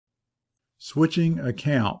Switching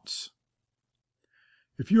accounts.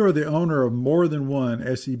 If you are the owner of more than one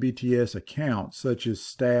SEBTS account, such as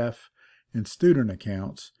staff and student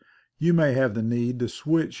accounts, you may have the need to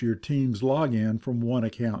switch your team's login from one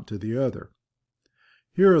account to the other.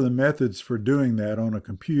 Here are the methods for doing that on a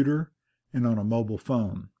computer and on a mobile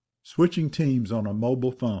phone. Switching teams on a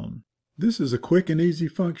mobile phone. This is a quick and easy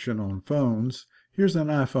function on phones. Here's an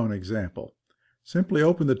iPhone example. Simply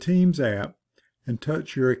open the Teams app and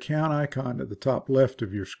touch your account icon at the top left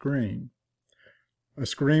of your screen. A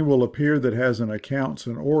screen will appear that has an Accounts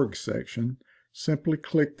and Org section. Simply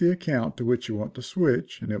click the account to which you want to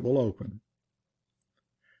switch and it will open.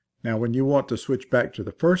 Now when you want to switch back to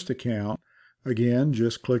the first account, again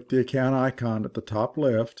just click the account icon at the top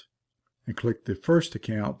left and click the first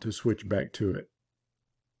account to switch back to it.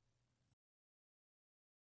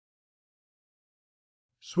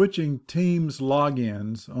 Switching Teams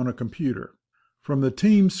logins on a computer. From the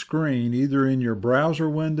Teams screen, either in your browser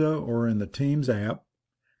window or in the Teams app,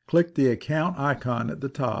 click the account icon at the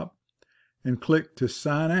top and click to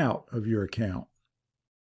sign out of your account.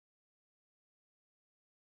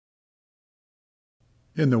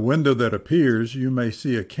 In the window that appears, you may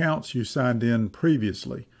see accounts you signed in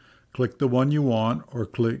previously. Click the one you want or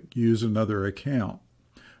click Use Another Account.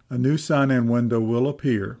 A new sign-in window will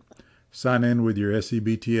appear. Sign in with your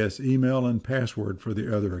SEBTS email and password for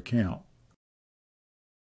the other account.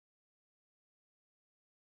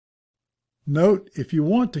 Note, if you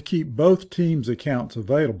want to keep both Teams accounts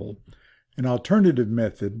available, an alternative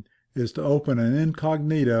method is to open an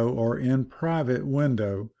incognito or in private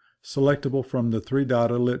window selectable from the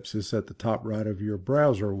three-dot ellipsis at the top right of your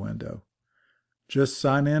browser window. Just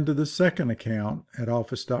sign in to the second account at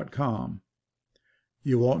office.com.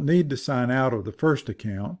 You won't need to sign out of the first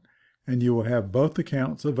account, and you will have both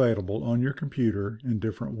accounts available on your computer in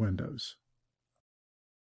different windows.